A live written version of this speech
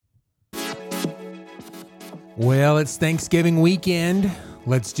Well, it's Thanksgiving weekend.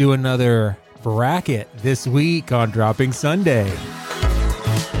 Let's do another bracket this week on Dropping Sunday.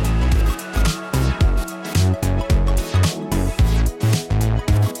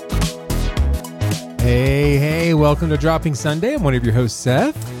 Hey, welcome to Dropping Sunday. I'm one of your hosts,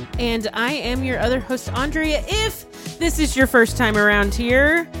 Seth. And I am your other host, Andrea. If this is your first time around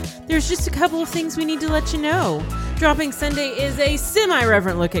here, there's just a couple of things we need to let you know. Dropping Sunday is a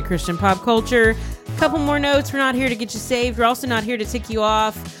semi-reverent look at Christian pop culture. A couple more notes. We're not here to get you saved. We're also not here to tick you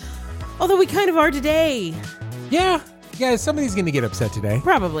off. Although we kind of are today. Yeah, somebody's going to get upset today.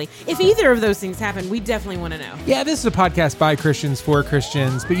 Probably. If either of those things happen, we definitely want to know. Yeah, this is a podcast by Christians for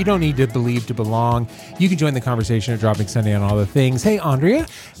Christians, but you don't need to believe to belong. You can join the conversation at Dropping Sunday on all the things. Hey, Andrea,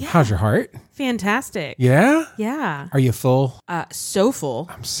 How's your heart? Fantastic. Yeah? Yeah. Are you full? So full.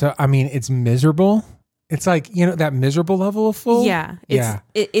 It's miserable. It's like, that miserable level of full? Yeah.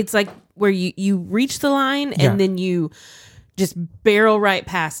 It's like where you reach the line and then you just barrel right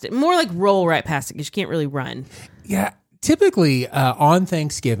past it. More like roll right past it because you can't really run. Yeah. Typically, on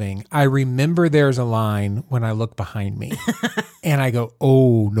Thanksgiving, I remember there's a line when I look behind me, and I go,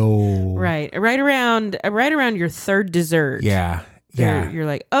 "Oh no!" Right around your third dessert. Yeah. You're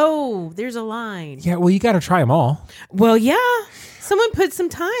like, "Oh, there's a line." Yeah. Well, you got to try them all. Well, yeah. Someone put some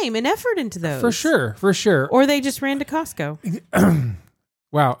time and effort into those. For sure. Or they just ran to Costco.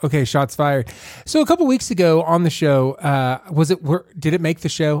 Wow. Okay. Shots fired. So a couple weeks ago on the show, did it make the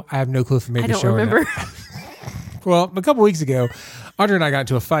show? I have no clue if it made the show. I don't remember. Well, a couple weeks ago, Audrey and I got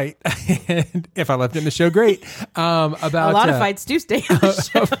into a fight, and if I left it in the show, great. About a lot of fights do stay on the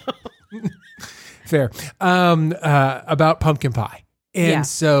show. Fair. About pumpkin pie. And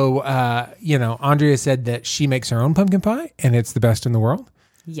so, Andrea said that she makes her own pumpkin pie, and it's the best in the world.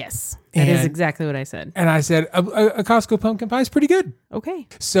 Yes, that is exactly what I said. And I said, a Costco pumpkin pie is pretty good. Okay.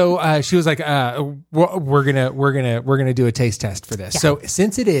 So she was like, we're gonna do a taste test for this. Yeah. So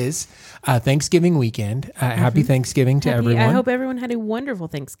since it is Thanksgiving weekend, happy Thanksgiving to everyone. I hope everyone had a wonderful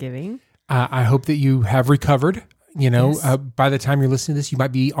Thanksgiving. I hope that you have recovered. By the time you're listening to this, you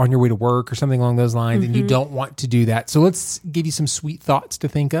might be on your way to work or something along those lines, and you don't want to do that. So let's give you some sweet thoughts to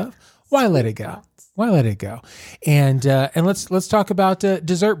think of. Why let it go? Why let it go? And let's talk about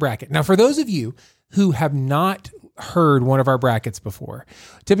dessert bracket. Now, for those of you who have not heard one of our brackets before,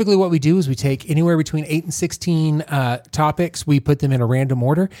 typically what we do is we take anywhere between 8 and 16 topics. We put them in a random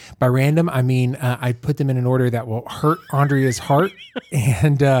order. By random, I mean I put them in an order that will hurt Andrea's heart,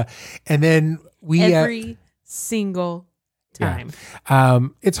 and then we every single time. Yeah.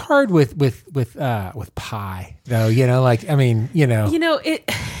 It's hard with pie, though.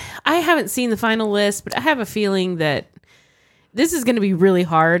 I haven't seen the final list, but I have a feeling that this is going to be really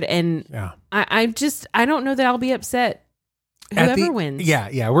hard, and I don't know that I'll be upset whoever wins.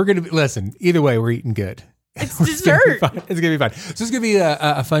 Yeah, we're going to listen. Either way, we're eating good. It's dessert. It's going to be fun. So it's going to be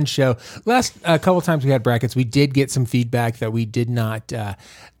a fun show. Last couple of times we had brackets, we did get some feedback that we did not,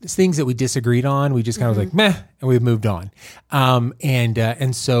 things that we disagreed on. We just kind of was like, meh, and we've moved on.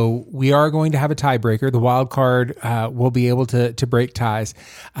 And so we are going to have a tiebreaker. The wild card will be able to break ties.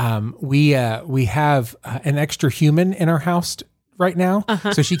 We have an extra human in our house right now,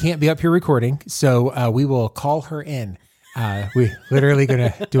 so she can't be up here recording. So we will call her in. We literally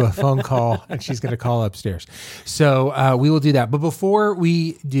going to do a phone call, and she's going to call upstairs. So we will do that. But before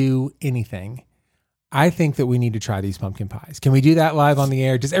we do anything, I think that we need to try these pumpkin pies. Can we do that live on the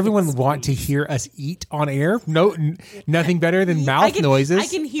air? Does everyone want to hear us eat on air? No, nothing better than mouth noises. I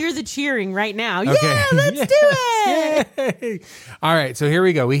can hear the cheering right now. Okay. Yeah, let's do it. Yay. All right, so here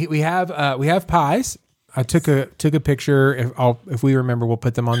we go. We have pies. I took a picture. If we remember, we'll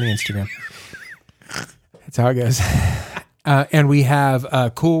put them on the Instagram. That's how it goes. And we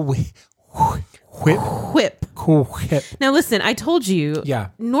have Cool Whip. Cool Whip. Now listen, I told you. Yeah.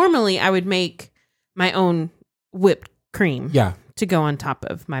 Normally I would make my own whipped cream. Yeah. To go on top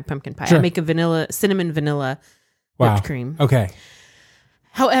of my pumpkin pie. Sure. I make a cinnamon vanilla whipped cream. Okay.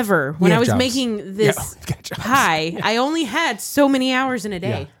 However, when I was making this pie, I only had so many hours in a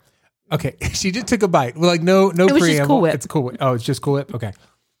day. Yeah. Okay. She just took a bite. Well, like no preamble. Was just Cool Whip. It's Cool Whip. Oh, it's just Cool Whip. Okay.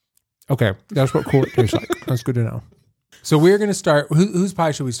 That's what Cool Whip tastes like. That's good to know. So we're going to start. Whose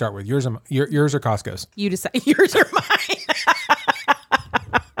pie should we start with? Yours or Costco's? You decide. Yours or mine?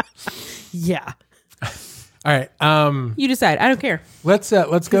 Yeah. All right. You decide. I don't care. Let's go.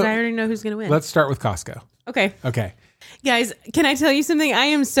 I already know who's going to win. Let's start with Costco. Okay. Guys, can I tell you something? I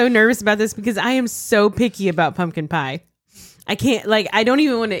am so nervous about this because I am so picky about pumpkin pie. I can't, I don't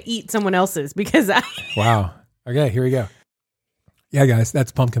even want to eat someone else's because Wow. Okay, here we go. Yeah, guys,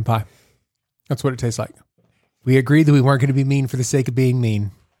 that's pumpkin pie. That's what it tastes like. We agreed that we weren't going to be mean for the sake of being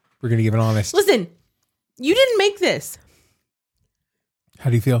mean. We're going to give it honest. Listen, You didn't make this.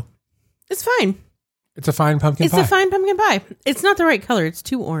 How do you feel? It's fine. It's a fine pumpkin pie. It's a fine pumpkin pie. It's not the right color. It's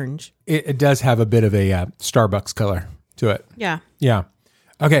too orange. It does have a bit of a Starbucks color to it. Yeah. Yeah.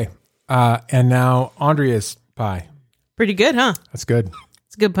 Okay. And now Andrea's pie. Pretty good, huh? That's good.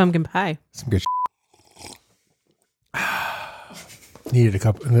 It's a good pumpkin pie. Some good Needed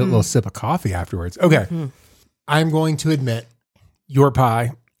a little sip of coffee afterwards. Okay. I'm going to admit your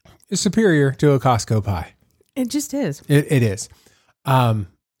pie is superior to a Costco pie. It just is. It is.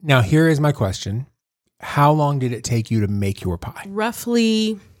 Now, here is my question. How long did it take you to make your pie?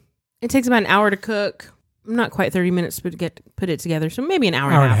 Roughly, it takes about an hour to cook. Not quite 30 minutes to put it together. So maybe an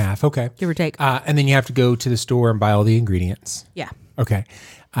hour and a half. Okay. Give or take. And then you have to go to the store and buy all the ingredients. Yeah. Okay.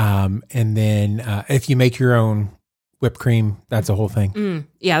 And then if you make your own whipped cream, that's a whole thing.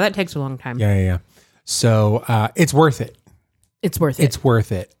 Yeah, that takes a long time. Yeah. So it's worth it. It's worth it. It's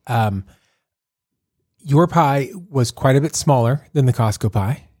worth it. Your pie was quite a bit smaller than the Costco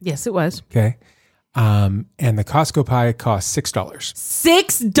pie. Yes, it was. Okay. And the Costco pie cost $6.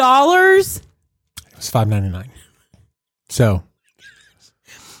 $6? It was $5.99. So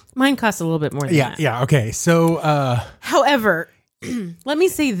mine costs a little bit more than that. Yeah. Okay. So however, let me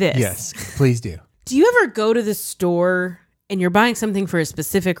say this. Yes, please do. Do you ever go to the store and you're buying something for a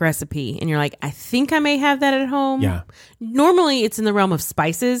specific recipe and you're like, I think I may have that at home? Yeah. Normally it's in the realm of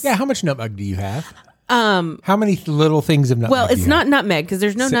spices. Yeah. How much nutmeg do you have? How many little things of nutmeg? Well, do it's you not have? nutmeg because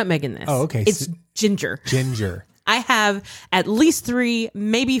there's no nutmeg in this. Oh, okay. It's ginger. Ginger. I have at least 3,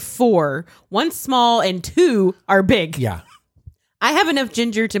 maybe 4. 1 small and 2 are big. Yeah. I have enough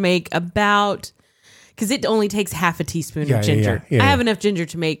ginger to make about, because it only takes half a teaspoon of ginger. Yeah, I have enough ginger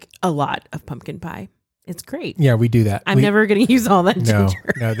to make a lot of pumpkin pie. It's great. Yeah, we do that. I'm never going to use all that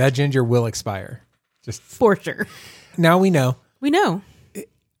ginger. No, that ginger will expire. Just for sure. Now we know. We know.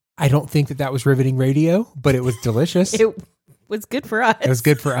 I don't think that was riveting radio, but it was delicious. It was good for us. It was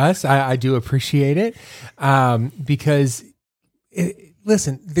good for us. I do appreciate it because,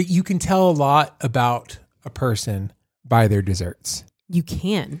 listen, you can tell a lot about a person by their desserts. You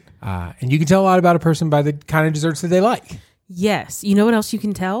can. And you can tell a lot about a person by the kind of desserts that they like. Yes. You know what else you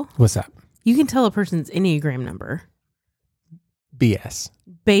can tell? What's that? You can tell a person's Enneagram number. BS.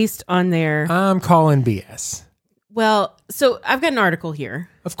 Based on their... I'm calling BS. Well, so I've got an article here.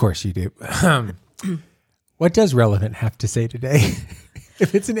 Of course you do. What does Relevant have to say today?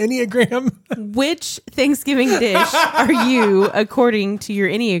 If it's an Enneagram. Which Thanksgiving dish are you according to your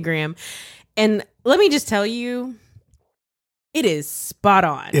Enneagram? And let me just tell you, it is spot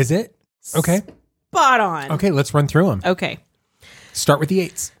on. Is it? Okay. Spot on. Okay, let's run through them. Okay. Start with the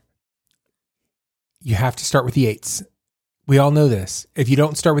 8s. You have to start with the 8s. We all know this. If you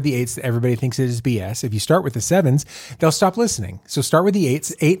don't start with the 8s, everybody thinks it is BS. If you start with the 7s, they'll stop listening. So start with the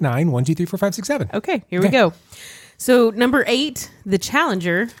 8s. 8, 9, 1, 2, 3, 4, 5, 6, 7. Okay, here we go. So number 8, the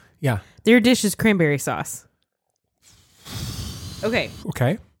Challenger. Yeah. Their dish is cranberry sauce. Okay.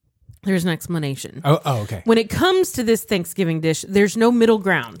 Okay. There's an explanation. Oh, okay. When it comes to this Thanksgiving dish, there's no middle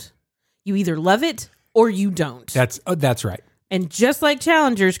ground. You either love it or you don't. That's right. And just like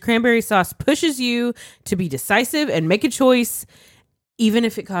Challengers, cranberry sauce pushes you to be decisive and make a choice, even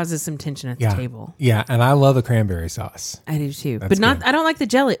if it causes some tension at the table. Yeah, and I love a cranberry sauce. I do too. That's but not. good. I don't like the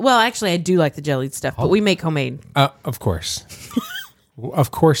jelly. Well, actually, I do like the jellied stuff, but we make homemade. Of course.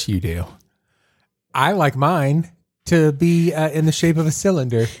 Of course you do. I like mine to be in the shape of a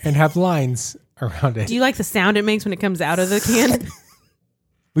cylinder and have lines around it. Do you like the sound it makes when it comes out of the can?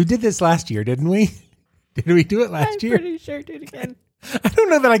 We did this last year, didn't we? Did we do it last year? I'm pretty sure do it again. I don't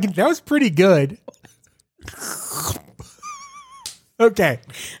know that I can. That was pretty good. Okay.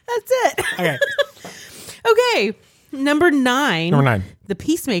 That's it. Okay. Okay. Number 9. Number 9. The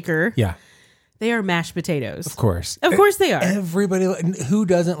Peacemaker. Yeah. They are mashed potatoes. Of course. Of course they are. Everybody. Who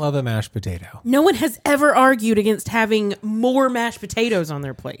doesn't love a mashed potato? No one has ever argued against having more mashed potatoes on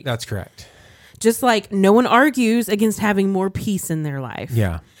their plate. That's correct. Just like no one argues against having more peace in their life.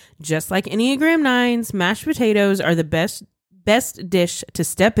 Yeah. Just like Enneagram 9s, mashed potatoes are the best dish to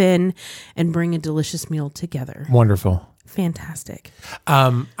step in and bring a delicious meal together. Wonderful. Fantastic.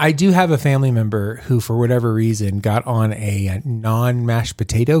 I do have a family member who, for whatever reason, got on a non-mashed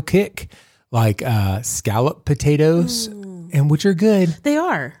potato kick, like scallop potatoes, and which are good. They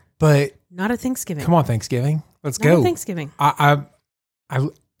are. But not at Thanksgiving. Come on, Thanksgiving. Let's Not go. at Thanksgiving. I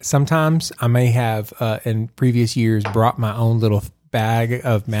sometimes I may have in previous years brought my own little bag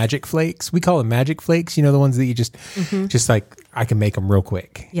of Magic Flakes. We call them Magic Flakes. You know, the ones that you just like, I can make them real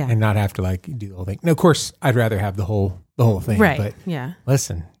quick and not have to like do the whole thing. Now, of course, I'd rather have the whole thing. Right. But yeah.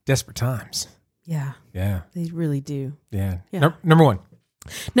 listen, desperate times. Yeah. Yeah. They really do. Yeah. Yeah. Number 1.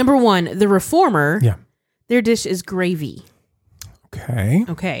 Number 1, the Reformer. Yeah. Their dish is gravy. Okay.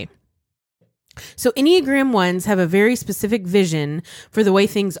 Okay. So Enneagram 1s have a very specific vision for the way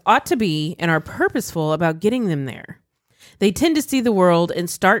things ought to be and are purposeful about getting them there. They tend to see the world in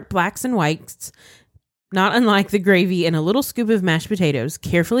stark blacks and whites, not unlike the gravy in a little scoop of mashed potatoes,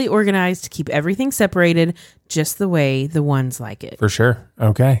 carefully organized to keep everything separated just the way the 1s like it. For sure.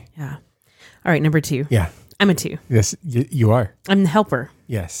 Okay. Yeah. All right, number 2. Yeah. I'm a 2. Yes, you are. I'm the helper.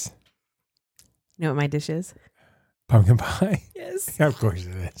 Yes. You know what my dish is? Pumpkin pie. Yes. Of course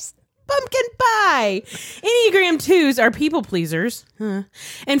it is. Pumpkin pie. Enneagram 2s are people pleasers.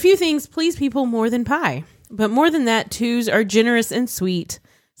 And few things please people more than pie. But more than that, 2s are generous and sweet,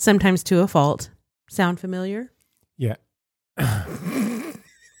 sometimes to a fault. Sound familiar? Yeah. I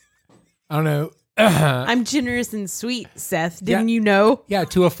don't know. I'm generous and sweet, Seth. Didn't you know? Yeah,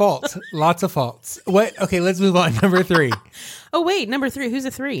 to a fault. Lots of faults. What? Okay, let's move on. Number 3. Oh, wait. Number 3. Who's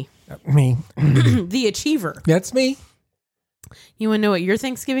a 3? Me. The achiever. That's me. You want to know what your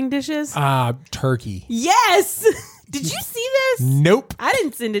Thanksgiving dish is? Turkey. Yes. Did you see this? Nope. I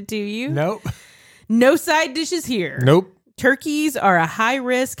didn't send it to you. Nope. No side dishes here. Nope. Turkeys are a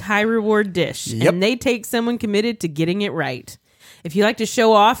high-risk, high-reward dish, and they take someone committed to getting it right. If you like to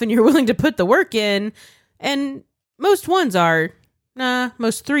show off and you're willing to put the work in, and most 1s are,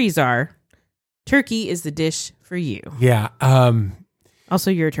 most 3s are, turkey is the dish for you. Yeah.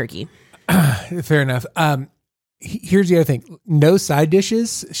 Also, you're a turkey. Fair enough. Here's the other thing. No side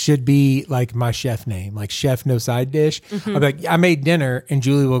dishes should be like my chef name, like chef no side dish. I'll be like, I made dinner, and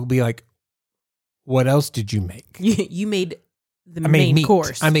Julie will be like, what else did you make? You made the I made main meat.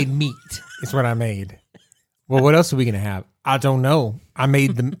 course. I made meat. Is what I made. Well, what else are we gonna have? I don't know. I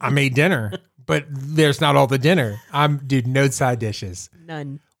made dinner, but there's not all the dinner. Dude, no side dishes.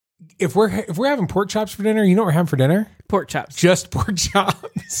 None. If we're having pork chops for dinner, you know what we're having for dinner? Pork chops. Just pork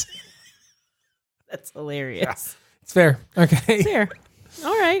chops. That's hilarious. Yeah, it's fair. Okay. Fair.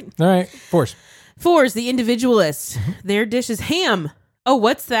 All right. 4s. 4s, the individualist. Their dish is ham. Oh,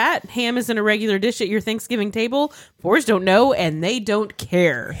 what's that? Ham isn't a regular dish at your Thanksgiving table. 4s don't know, and they don't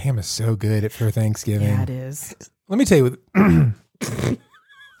care. Ham is so good for Thanksgiving. Yeah, it is. Let me tell you.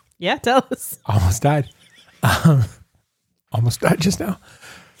 Yeah, tell us. Almost died. Almost died just now.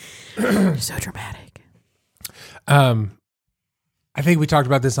 You're so dramatic. I think we talked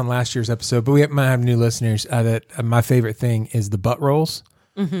about this on last year's episode, but we might have new listeners. That my favorite thing is the butt rolls,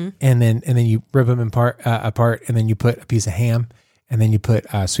 and then you rip them apart, and then you put a piece of ham. And then you put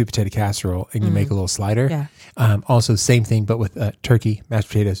sweet potato casserole, and you make a little slider. Yeah. Also, same thing, but with turkey, mashed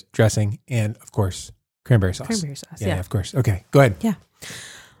potatoes, dressing, and of course, cranberry sauce. Cranberry sauce, Yeah, of course. Okay, go ahead. Yeah.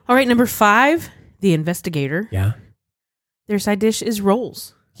 All right, number 5, the investigator. Yeah. Their side dish is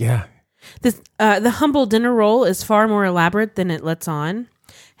rolls. Yeah. The humble dinner roll is far more elaborate than it lets on.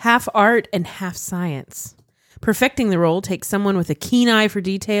 Half art and half science. Perfecting the roll takes someone with a keen eye for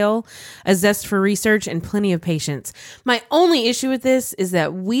detail, a zest for research, and plenty of patience. My only issue with this is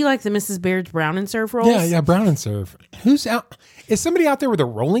that we like the Mrs. Baird's Brown and Serve rolls. Yeah, Brown and Serve. Who's out? Is somebody out there with a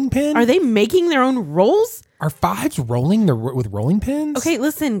rolling pin? Are they making their own rolls? Are 5s rolling with rolling pins? Okay,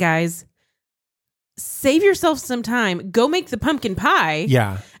 listen, guys. Save yourself some time. Go make the pumpkin pie.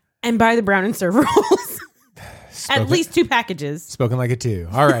 Yeah. And buy the Brown and Serve rolls. At least 2 packages. Spoken like a 2.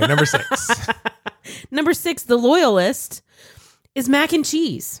 All right, number 6. Number 6, the loyalist, is mac and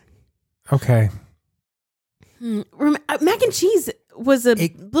cheese. Okay. Mac and cheese was a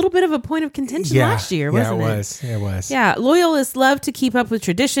little bit of a point of contention last year, wasn't it? Yeah, it was. Yeah, loyalists love to keep up with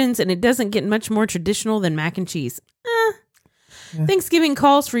traditions, and it doesn't get much more traditional than mac and cheese. Thanksgiving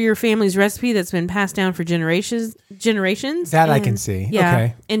calls for your family's recipe that's been passed down for generations. That I can see. Yeah.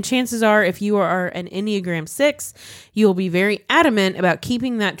 Okay. And chances are, if you are an Enneagram 6, you will be very adamant about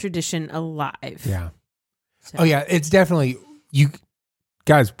keeping that tradition alive. Yeah. So. Oh, yeah. It's definitely, you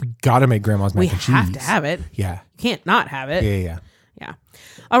guys, we got to make grandma's mac and cheese. We have to have it. Yeah. You can't not have it. Yeah.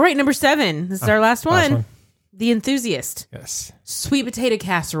 All right, number 7. This is our last one. The enthusiast. Yes. Sweet potato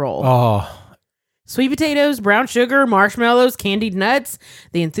casserole. Oh. Sweet potatoes, brown sugar, marshmallows, candied nuts.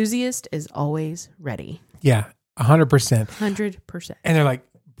 The enthusiast is always ready. Yeah, 100%. 100%. And they're like,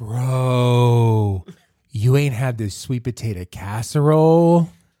 bro, you ain't had this sweet potato casserole?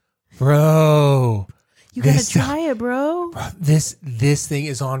 Bro. You gotta try it, bro. This thing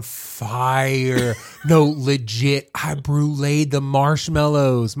is on fire. No, legit. I bruleed the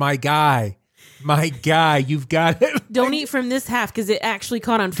marshmallows. My guy, you've got it. Don't eat from this half because it actually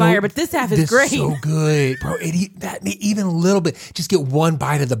caught on fire, but this half is great. So good, bro. Even a little bit. Just get one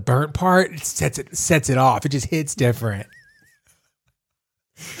bite of the burnt part. It sets it off. It just hits different.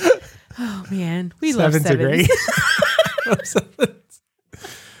 Oh man, we love sevens. Are great.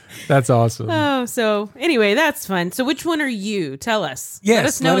 That's awesome. Oh, so anyway, that's fun. So which one are you? Tell us. Yes, let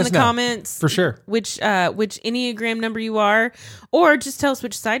us know in the know. comments For sure. which Enneagram number you are, or just tell us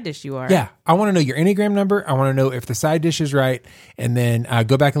which side dish you are. Yeah, I want to know your Enneagram number. I want to know if the side dish is right, and then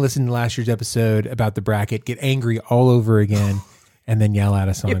go back and listen to last year's episode about the bracket. Get angry all over again, and then yell at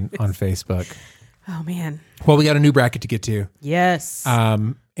us on Facebook. Oh man. Well, we got a new bracket to get to. Yes.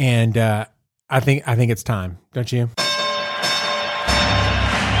 And I think it's time, don't you?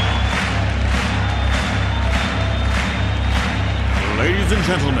 Ladies and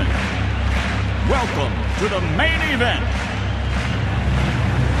gentlemen, welcome to the main event.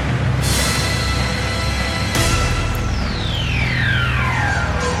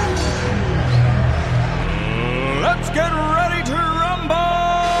 Let's get ready to rumble!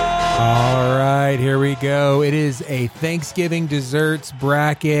 All right, here we go. It is a Thanksgiving desserts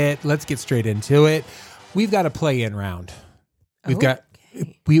bracket. Let's get straight into it. We've got a play-in round.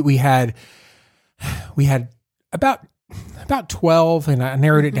 We had about 12, and I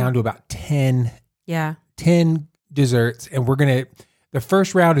narrowed it down to about 10 yeah. desserts, and the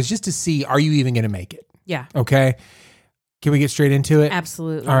first round is just to see, are you even going to make it? Yeah. Okay. Can we get straight into it?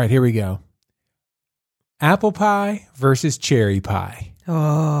 Absolutely. All right, here we go. Apple pie versus cherry pie.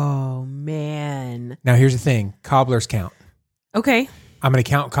 Oh man. Now here's the thing. Cobblers count. Okay. I'm going to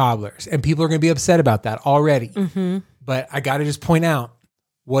count cobblers, and people are going to be upset about that already. Mm-hmm. But I got to just point out,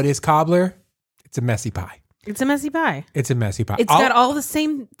 what is cobbler? It's a messy pie. It's a messy pie. It's a messy pie. It's got all the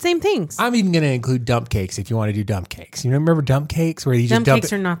same things. I'm even going to include dump cakes if you want to do dump cakes. You remember dump cakes where you just Dump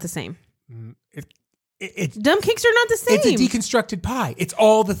cakes are not the same. Dump cakes are not the same. It's a deconstructed pie. It's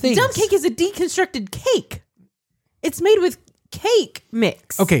all the things. Dump cake is a deconstructed cake. It's made with cake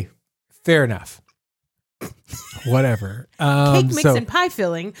mix. Okay, fair enough. Whatever. Cake mix and pie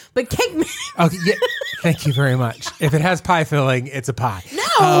filling, but cake mix. Okay, yeah, thank you very much. If it has pie filling, it's a pie.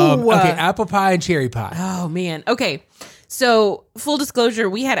 No. Okay, apple pie and cherry pie. Oh man. Okay. So full disclosure,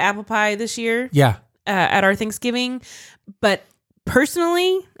 we had apple pie this year. Yeah. At our Thanksgiving, but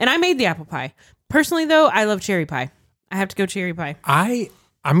personally, and I made the apple pie. Personally, though, I love cherry pie. I have to go cherry pie. I'm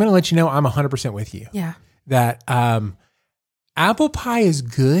going to let you know I'm 100% with you. Yeah. That apple pie is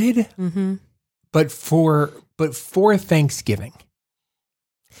good, Mm-hmm. but for Thanksgiving.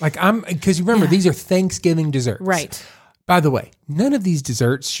 Because you remember, these are Thanksgiving desserts. Right. By the way, none of these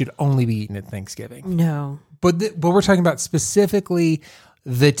desserts should only be eaten at Thanksgiving. No. But we're talking about specifically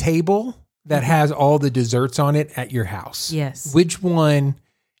the table that has all the desserts on it at your house. Yes. Which one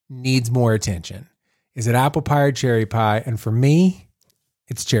needs more attention? Is it apple pie or cherry pie? And for me,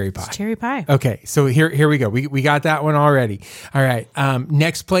 it's cherry pie. It's cherry pie. Okay, so here we go. We got that one already. All right.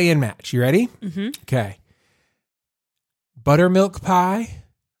 Next play-in match. You ready? Mm-hmm. Okay. Buttermilk pie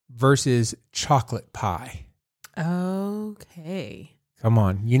versus chocolate pie. Okay. Come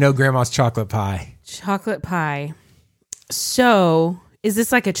on. You know grandma's chocolate pie. Chocolate pie. So, is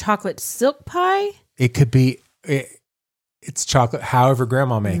this like a chocolate silk pie? It could be, it's chocolate, however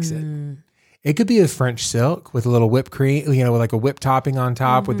grandma makes it. It could be a French silk with a little whipped cream, with like a whipped topping on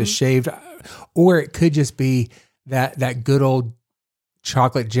top with the shaved, or it could just be that good old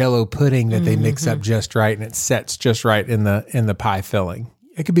chocolate Jell-O pudding that they mix up just right and it sets just right in the pie filling.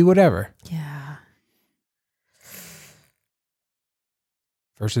 It could be whatever. Yeah.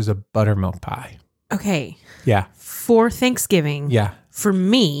 Versus a buttermilk pie. Okay. Yeah. For Thanksgiving. Yeah. For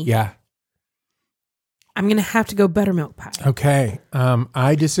me. Yeah. I'm going to have to go buttermilk pie. Okay.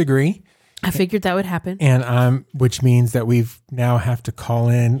 I disagree. I figured that would happen. And which means that we've now have to call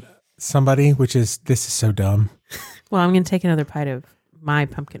in somebody, this is so dumb. Well, I'm going to take another bite of my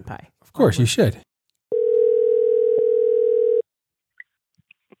pumpkin pie. Of course, you should.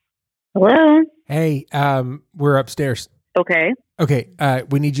 Hello. Hey, we're upstairs. Okay. Okay,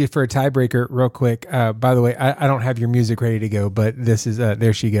 we need you for a tiebreaker real quick. By the way, I don't have your music ready to go, but this is,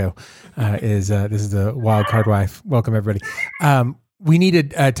 there she go, this is the wild card wife. Welcome, everybody. We need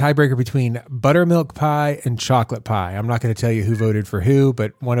a tiebreaker between buttermilk pie and chocolate pie. I'm not going to tell you who voted for who,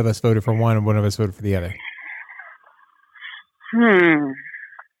 but one of us voted for one and one of us voted for the other.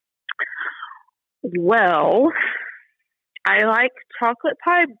 Well, I like chocolate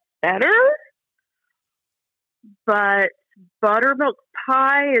pie better, but buttermilk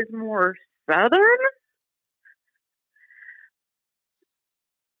pie is more southern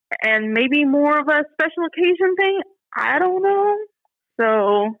and maybe more of a special occasion thing. I don't know.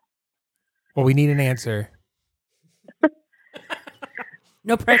 So, well, we need an answer.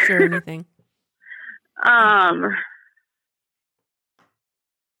 No pressure or anything. I'll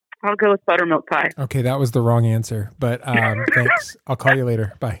go with buttermilk pie. Okay, that was the wrong answer, but thanks. I'll call you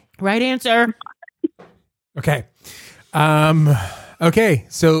later. Bye. Right answer. Okay. Okay,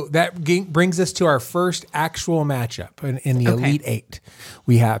 so that brings us to our first actual matchup in the Elite Eight.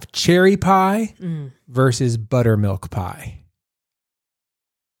 We have cherry pie versus buttermilk pie.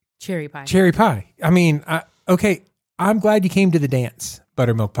 Cherry pie. Cherry pie. I mean, okay, I'm glad you came to the dance,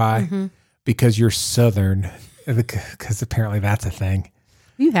 buttermilk pie, because you're Southern, because apparently that's a thing.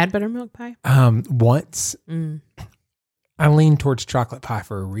 You had buttermilk pie? Once. I lean towards chocolate pie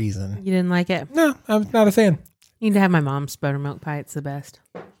for a reason. You didn't like it? No, I'm not a fan. You need to have my mom's buttermilk pie. It's the best.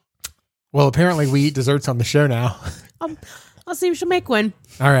 Well, apparently we eat desserts on the show now. I'll see if she'll make one.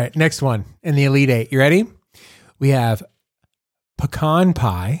 All right, next one in the Elite Eight. You ready? We have pecan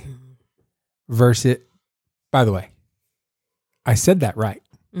pie versus, by the way, I said that right.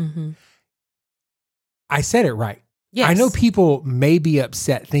 I said it right. Yes. I know people may be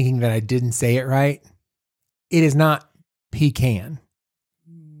upset thinking that I didn't say it right. It is not pecan.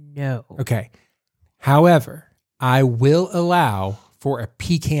 No. Okay. However, I will allow for a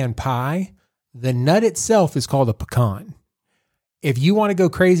pecan pie. The nut itself is called a pecan. If you want to go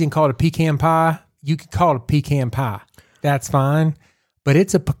crazy and call it a pecan pie, you can call it a pecan pie. That's fine. But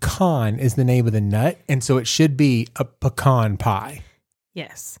it's a pecan is the name of the nut. And so it should be a pecan pie.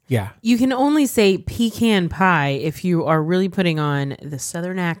 Yes. Yeah. You can only say pecan pie if you are really putting on the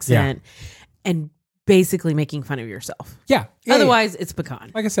Southern accent and basically making fun of yourself. Yeah. Otherwise, it's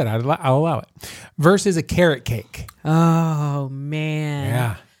pecan. Like I said, I'll allow it. Versus a carrot cake. Oh, man.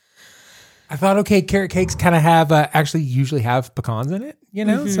 Yeah. I thought, okay, carrot cakes kind of have, actually usually have pecans in it, you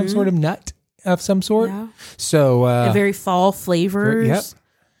know, some sort of nut of some sort. Yeah. So, very fall flavors. Yep.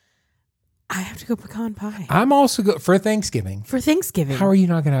 I have to go pecan pie. I'm also good for Thanksgiving. For Thanksgiving. How are you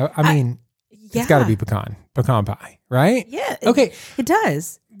not going to, I mean, it's got to be pecan pie, right? Yeah. Okay. It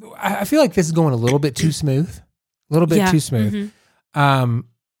does. I feel like this is going a little bit too smooth. A little bit too smooth. That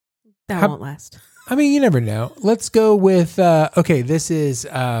won't last. I mean, you never know. Let's go with, okay, this is the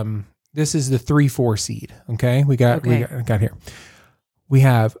 3-4 seed. Okay. We got here. We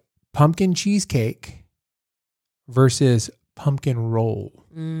have pumpkin cheesecake versus pumpkin roll.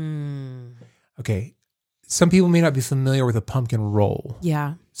 Okay. Some people may not be familiar with a pumpkin roll.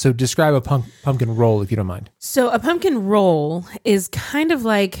 Yeah. So describe a pumpkin roll if you don't mind. So a pumpkin roll is kind of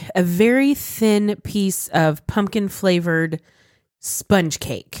like a very thin piece of pumpkin flavored sponge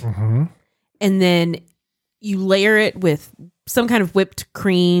cake. And then you layer it with some kind of whipped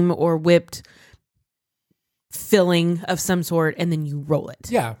cream or whipped filling of some sort, and then you roll it.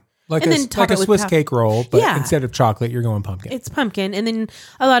 Yeah. Like And a, then top like a it with Swiss cake roll, but Yeah. instead of chocolate, you're going pumpkin. It's pumpkin. And then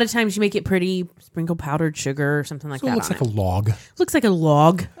a lot of times you make it pretty, sprinkle powdered sugar or something like So that. it looks on like a log. Looks like a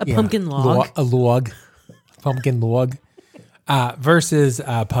log, a Yeah. pumpkin log. A log. Pumpkin log. Versus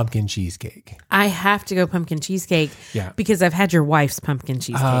pumpkin cheesecake. I have to go pumpkin cheesecake because I've had your wife's pumpkin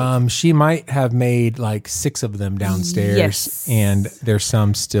cheesecake. She might have made like 6 of them downstairs, Yes. and there's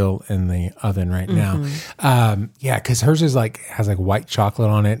some still in the oven right now. Yeah, because hers is like has like white chocolate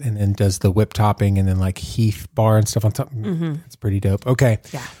on it, and then does the whipped topping, and then like Heath bar and stuff on top. It's pretty dope. Okay,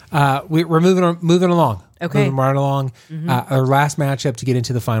 we're moving along. Okay. Moving right along. Our last matchup to get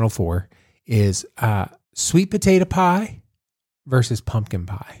into the final 4 is sweet potato pie versus pumpkin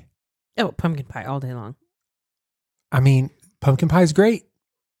pie. Oh, pumpkin pie all day long. I mean, pumpkin pie is great,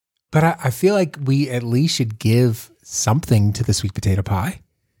 but I feel like we at least should give something to the sweet potato pie.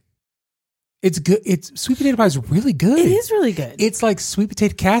 It's good. Sweet potato pie is really good. It is really good. It's like sweet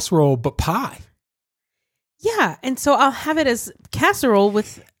potato casserole, but pie. Yeah, and so I'll have it as casserole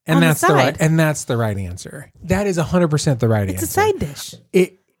with And on that's the side. that's the right answer. That is 100% the right answer. It's a side dish.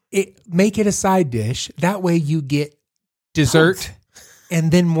 It make it a side dish. That way you get dessert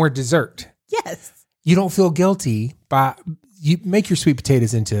and then more dessert. Yes. You don't feel guilty by you make your sweet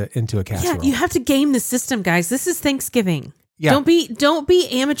potatoes into a casserole. Yeah, you have to game the system, guys. This is Thanksgiving. Yeah. Don't be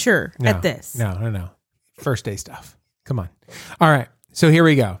amateur at this. No. First day stuff. Come on. All right. So here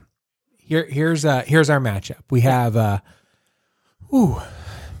we go. Here's our matchup. We have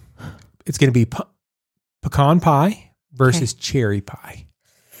it's going to be pecan pie versus cherry pie.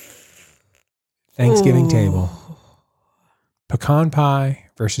 Thanksgiving table. Pecan pie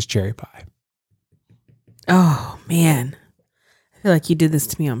versus cherry pie. Oh, man. I feel like you did this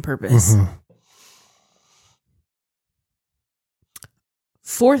to me on purpose.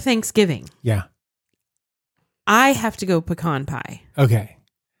 For Thanksgiving, Yeah. I have to go pecan pie. Okay.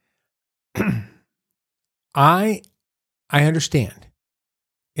 I understand.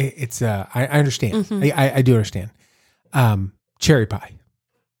 I understand. I do understand. Cherry pie.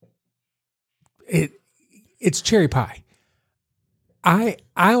 It's cherry pie. I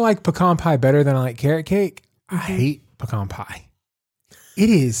like pecan pie better than I like carrot cake. I hate pecan pie. It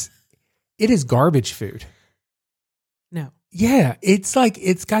is garbage food. No. Yeah, it's like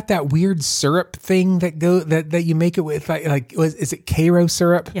it's got that weird syrup thing that you make it with. Is it Cairo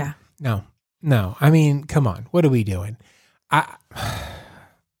syrup? Yeah. No. I mean, come on. What are we doing?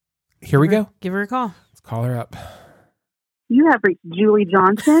 Here we go. Give her a call. Let's call her up. You have reached Julie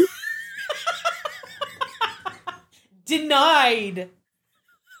Johnson. Denied.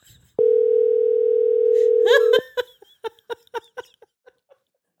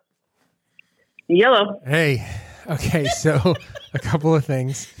 Yellow. Hey. Okay, so a couple of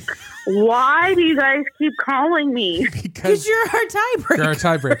things. Why do you guys keep calling me? Because you're our tiebreaker. You're our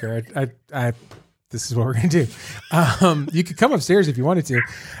tiebreaker. I this is what we're gonna do. You could come upstairs if you wanted to.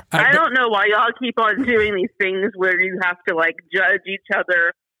 I don't know why y'all keep on doing these things where you have to like judge each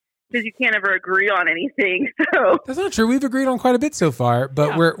other because you can't ever agree on anything. So that's not true. We've agreed on quite a bit so far,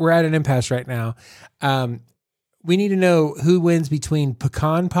 but we're at an impasse right now. We need to know who wins between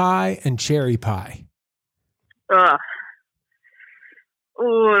pecan pie and cherry pie. Well,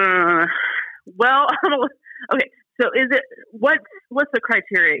 okay. So is it what's the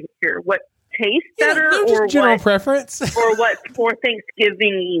criteria here? What tastes better, or general what preference, or what for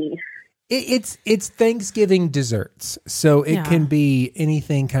Thanksgiving? It's Thanksgiving desserts, so it can be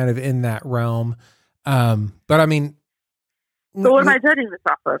anything kind of in that realm. But I mean, so what am I judging this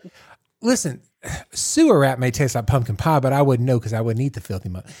off of? Listen, sewer rat may taste like pumpkin pie, but I wouldn't know because I wouldn't eat the filthy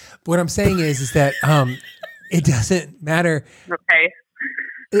mug. What I'm saying is that it doesn't matter. Okay.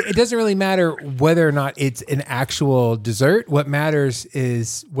 It doesn't really matter whether or not it's an actual dessert. What matters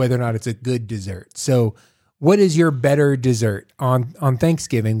is whether or not it's a good dessert. So what is your better dessert on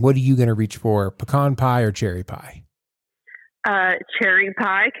Thanksgiving? What are you going to reach for? Pecan pie or cherry pie? Cherry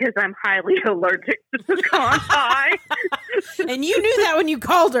pie, because I'm highly allergic to pecan pie. And you knew that when you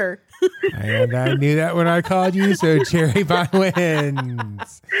called her. And I knew that when I called you, so cherry pie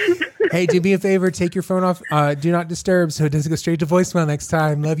wins. Hey, do me a favor, take your phone off. Do not disturb so it doesn't go straight to voicemail next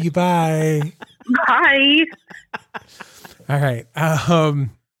time. Love you, bye. Bye. All right.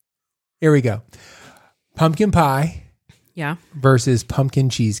 Here we go. Pumpkin pie. Yeah. Versus pumpkin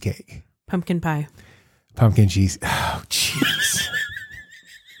cheesecake. Pumpkin pie. Pumpkin cheese. Oh, jeez.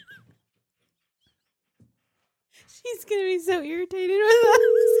 She's going to be so irritated with us.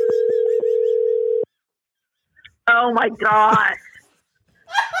 Oh, my God.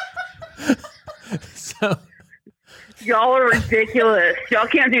 So, y'all are ridiculous. Y'all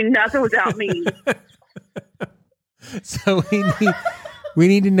can't do nothing without me. So we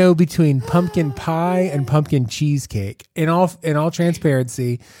need to know between pumpkin pie and pumpkin cheesecake. In all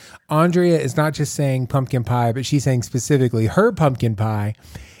transparency, Andrea is not just saying pumpkin pie, but she's saying specifically her pumpkin pie,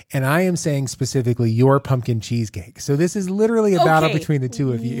 and I am saying specifically your pumpkin cheesecake. So this is literally a battle between the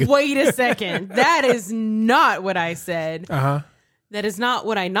two of you. Wait a second. That is not what I said. Uh-huh. That is not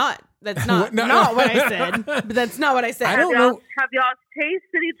what I not. That's not not what I said. But that's not what I said. I don't know. Have y'all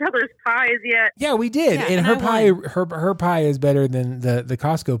tasted each other's pies yet? Yeah, we did. Yeah, and her pie, her pie is better than the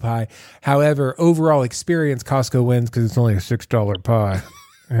Costco pie. However, overall experience, Costco wins because it's only a $6 pie,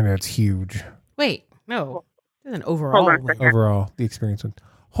 and it's huge. Wait, no, it's an overall. Overall, the experience wins.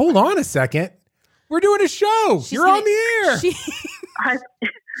 Hold on a second. We're doing a show. You're on the air.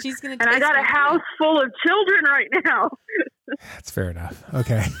 She's gonna. And I got a house full of children right now. That's fair enough.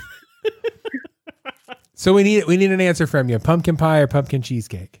 Okay. So we need an answer from you. Pumpkin pie or pumpkin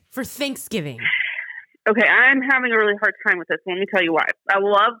cheesecake? For Thanksgiving. Okay, I'm having a really hard time with this. Let me tell you why. I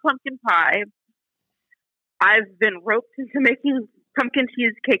love pumpkin pie. I've been roped into making pumpkin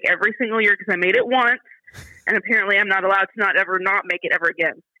cheesecake every single year because I made it once, and apparently I'm not allowed to not make it ever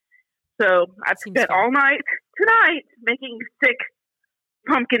again. So I've spent all night tonight making 6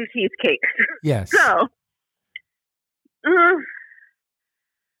 pumpkin cheesecakes. Yes. So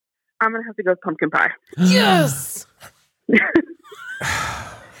I'm going to have to go with pumpkin pie. Yes!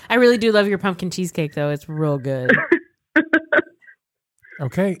 I really do love your pumpkin cheesecake, though. It's real good.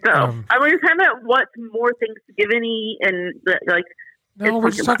 Okay. So, I was talking about what's more Thanksgiving-y and, like... No,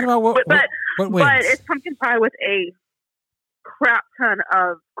 we're just talking about what wins. But it's pumpkin pie with a crap ton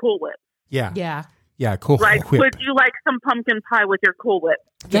of Cool Whip. Yeah. Yeah. Yeah, Cool Whip. Would you like some pumpkin pie with your Cool Whip?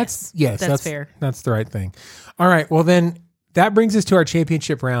 That's fair. That's the right thing. All right. Well, then that brings us to our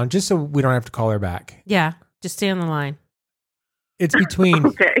championship round, just so we don't have to call her back. Yeah. Just stay on the line. It's between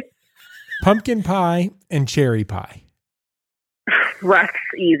okay. pumpkin pie and cherry pie. That's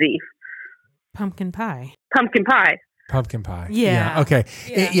easy. Pumpkin pie. Pumpkin pie. Pumpkin pie. Yeah. Okay.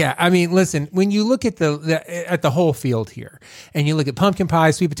 Yeah. I mean, listen, when you look at the whole field here, and you look at pumpkin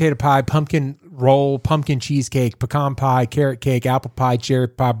pie, sweet potato pie, pumpkin roll, pumpkin cheesecake, pecan pie, carrot cake, apple pie, cherry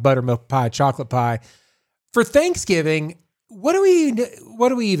pie, buttermilk pie, chocolate pie. For Thanksgiving, what are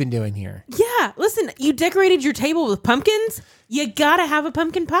we even doing here? Yeah, listen, you decorated your table with pumpkins. You gotta have a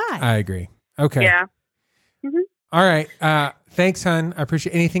pumpkin pie. I agree. Okay. Yeah. All right. Thanks, hon. I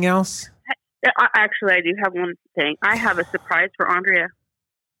appreciate. Anything else? Actually, I do have one thing. I have a surprise for Andrea.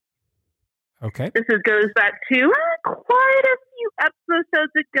 Okay. This goes back to quite a few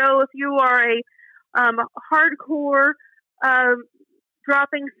episodes ago. If you are a hardcore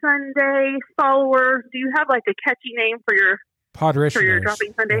Dropping Sunday follower, do you have like a catchy name for your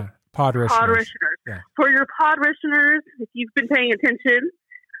Dropping Sunday? Yeah. Podrishners. Yeah. For your podrishners, if you've been paying attention,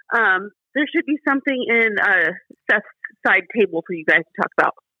 there should be something in Seth's side table for you guys to talk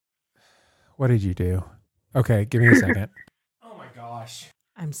about. What did you do? Okay, give me a second. Oh my gosh.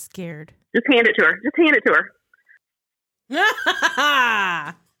 I'm scared. Just hand it to her.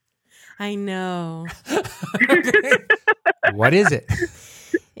 I know. Okay. What is it?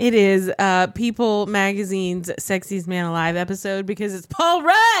 It is People Magazine's Sexiest Man Alive episode because it's Paul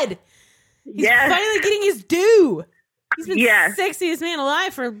Rudd. He's finally getting his due. He's been Sexiest Man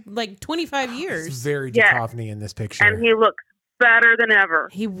Alive for like 25 years. It's very Duchovny in this picture. And he looks better than ever.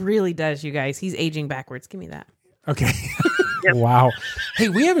 He really does, you guys. He's aging backwards. Give me that. Okay. Wow. Hey,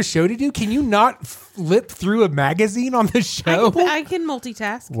 we have a show to do. Can you not flip through a magazine on the show? I can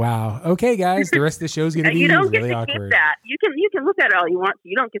multitask. Wow. Okay, guys. The rest of the show is going to be you don't really get to awkward. Keep that. You can look at it all you want.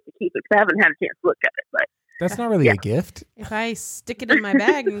 You don't get to keep it because I haven't had a chance to look at it. But that's not really a gift. If I stick it in my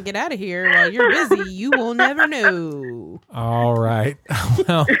bag and get out of here while you're busy, you will never know. All right.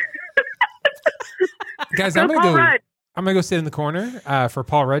 Well, guys, I'm gonna go sit in the corner for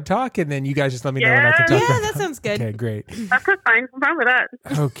Paul Rudd talk, and then you guys just let me know when I can talk. Yeah, that sounds good. Okay, great. That's fine. I'm fine with that.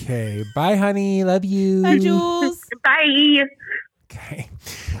 Okay, bye, honey. Love you. Bye, Jules. Bye. Okay,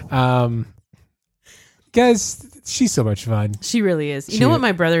 guys, she's so much fun. She really is. You know what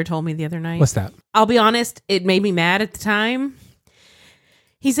my brother told me the other night? What's that? I'll be honest, it made me mad at the time.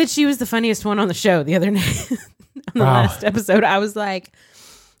 He said she was the funniest one on the show the other night. On the last episode, I was like,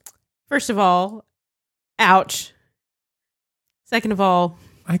 first of all, ouch. Second of all,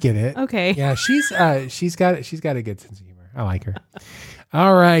 I get it. Okay. Yeah, she's got a good sense of humor. I like her.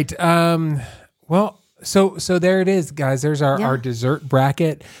 All right. Well, so there it is, guys. There's our dessert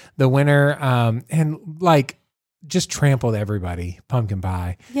bracket. The winner and like just trampled everybody. Pumpkin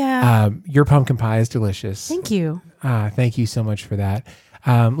pie. Yeah. Your pumpkin pie is delicious. Thank you. Thank you so much for that.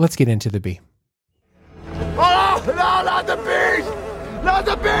 Let's get into the B. Oh, no, not the bees! Not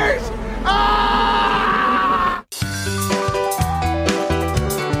the bees! Ah!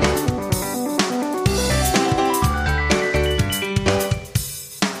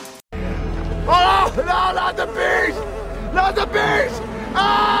 Oh, no, not the bees! Not the bees!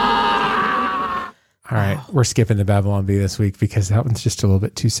 Ah! All right, we're skipping the Babylon Bee this week because that one's just a little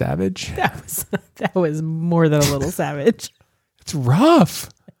bit too savage. That was more than a little savage. It's rough.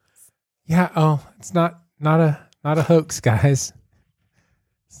 Yeah. Oh, it's not a hoax, guys.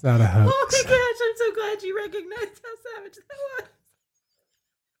 It's not a hoax. Oh my gosh! I'm so glad you recognized how savage that was.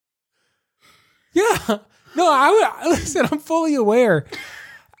 Yeah. No, listen. I'm fully aware.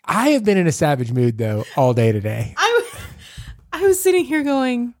 I have been in a savage mood though all day today. I was sitting here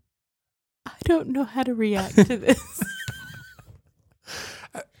going, I don't know how to react to this.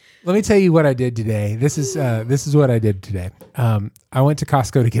 Let me tell you what I did today. This is what I did today. I went to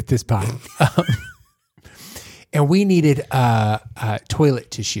Costco to get this pie, and we needed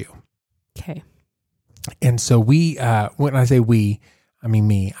toilet tissue. Okay. And so when I say we, I mean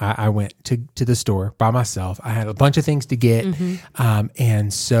me. I went to the store by myself. I had a bunch of things to get,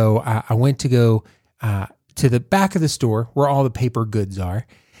 and so I went to go to the back of the store where all the paper goods are,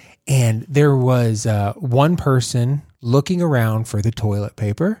 and there was one person looking around for the toilet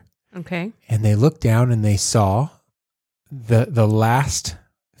paper. Okay. And they looked down and they saw the last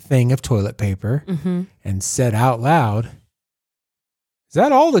thing of toilet paper and said out loud, "Is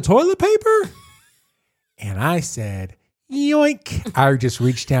that all the toilet paper?" And I said, "Yoink." I just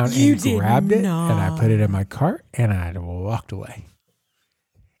reached down and grabbed it and I put it in my cart and I walked away.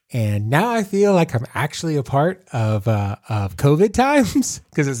 And now I feel like I'm actually a part of COVID times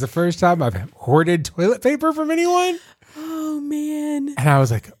because it's the first time I've hoarded toilet paper from anyone. Oh, man. And I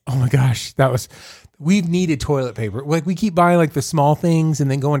was like, oh my gosh, we've needed toilet paper. Like we keep buying like the small things and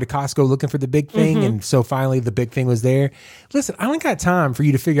then going to Costco looking for the big thing. And so finally the big thing was there. Listen, I don't got time for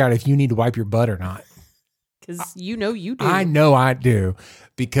you to figure out if you need to wipe your butt or not. Because you know you do. I know I do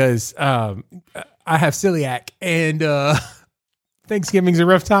because I have celiac and Thanksgiving's a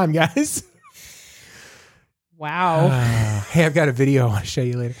rough time, guys. Wow. Hey, I've got a video I want to show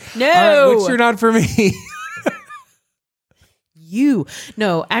you later. No. All right, what's your not for me?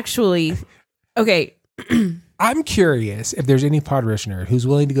 No, actually, okay. I'm curious if there's any podrushner who's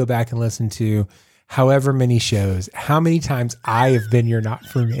willing to go back and listen to however many shows, how many times I have been You're Not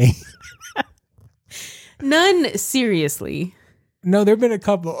For Me. None, seriously. No, there have been a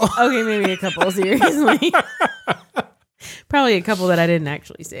couple. Okay, maybe a couple, seriously. Probably a couple that I didn't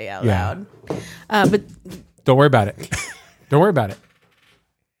actually say out loud. But don't worry about it. Don't worry about it.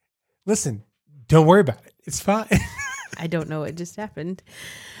 Listen, don't worry about it. It's fine. I don't know what just happened.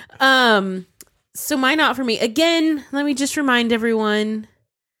 So my Not For Me. Again, let me just remind everyone,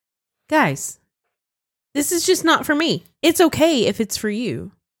 guys, this is just not for me. It's okay if it's for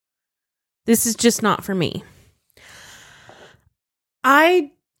you. This is just not for me.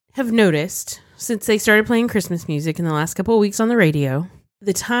 I have noticed since they started playing Christmas music in the last couple of weeks on the radio,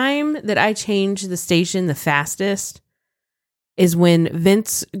 the time that I change the station the fastest is when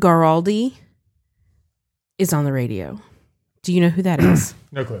Vince Guaraldi is on the radio. Do you know who that is?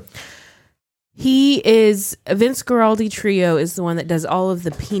 No clue. He is, Vince Guaraldi Trio is the one that does all of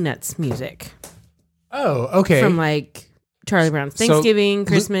the Peanuts music. Oh, okay. From like Charlie Brown's Thanksgiving,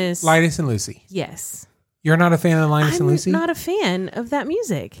 Christmas. Linus and Lucy. Yes. You're not a fan of Linus and Lucy? I'm not a fan of that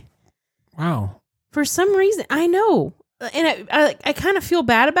music. Wow. For some reason, I know. And I kind of feel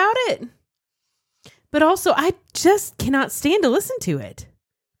bad about it. But also, I just cannot stand to listen to it.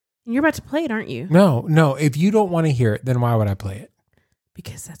 And you're about to play it, aren't you? No. If you don't want to hear it, then why would I play it?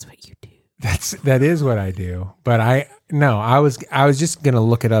 Because that's what you do. That is what I do. But I was just gonna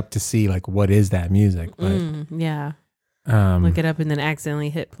look it up to see like what is that music. But yeah. Look it up and then accidentally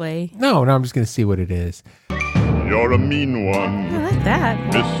hit play. No, I'm just gonna see what it is. You're a mean one. I like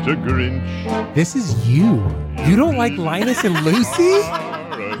that. Mr. Grinch. This is you. You don't like Linus and Lucy?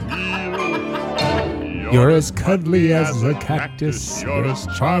 You're as cuddly as a cactus. You're as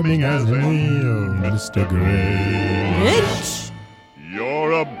charming as an eel, Mr. Grinch.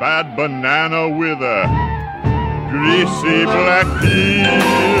 You're a bad banana with a greasy black peel.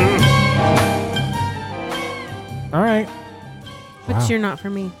 All right. But Wow. you're not for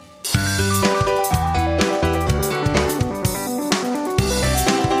me.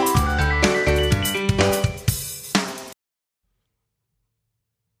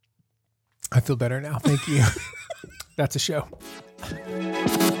 I feel better now. Thank you. That's a show.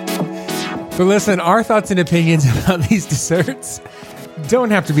 But listen, our thoughts and opinions about these desserts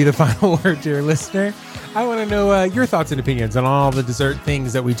don't have to be the final word, dear listener. I want to know your thoughts and opinions on all the dessert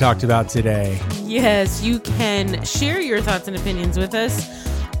things that we talked about today. Yes, you can share your thoughts and opinions with us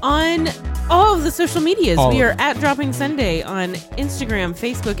on all of the social medias. We are at Dropping Sunday on Instagram,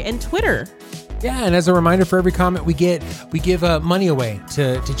 Facebook, and Twitter. Yeah, and as a reminder, for every comment we get, we give money away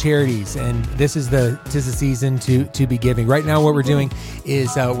to charities, and this is the season to be giving. Right now, what we're doing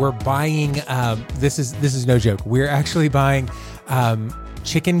is we're buying. This is no joke. We're actually buying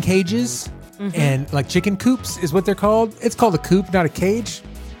chicken cages and like chicken coops is what they're called. It's called a coop, not a cage.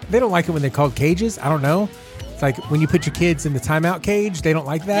 They don't like it when they're called cages. I don't know. It's like when you put your kids in the timeout cage, they don't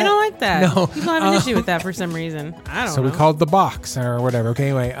like that. They don't like that. No. People have an issue with that for some reason. I don't know. So we called the box or whatever. Okay,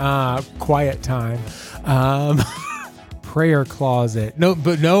 anyway, quiet time. Prayer closet. No,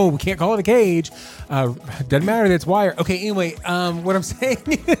 we can't call it a cage. Doesn't matter that it's wire. Okay, anyway, what I'm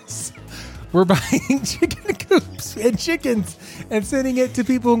saying is we're buying chicken coops and chickens and sending it to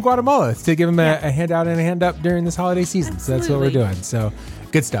people in Guatemala to give them a handout and a hand up during this holiday season. Absolutely. So that's what we're doing. So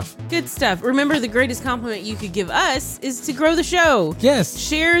good stuff. Good stuff. Remember, the greatest compliment you could give us is to grow the show. Yes.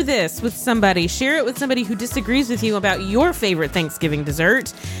 Share this with somebody. Share it with somebody who disagrees with you about your favorite Thanksgiving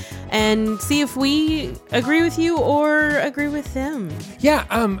dessert, and see if we agree with you or agree with them. Yeah.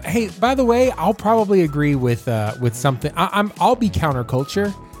 Hey, by the way, I'll probably agree with something. I'll be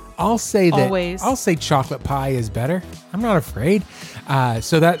counterculture. I'll say that. Always. I'll say chocolate pie is better. I'm not afraid.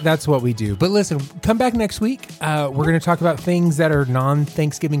 So that's what we do. But listen, come back next week. We're going to talk about things that are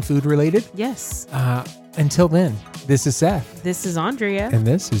non-Thanksgiving food related. Yes. Until then, this is Seth. This is Andrea. And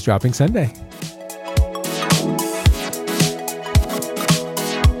this is Dropping Sunday.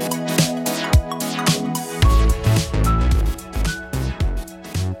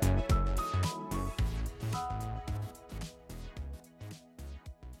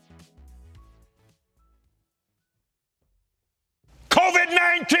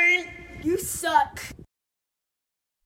 COVID-19! You suck.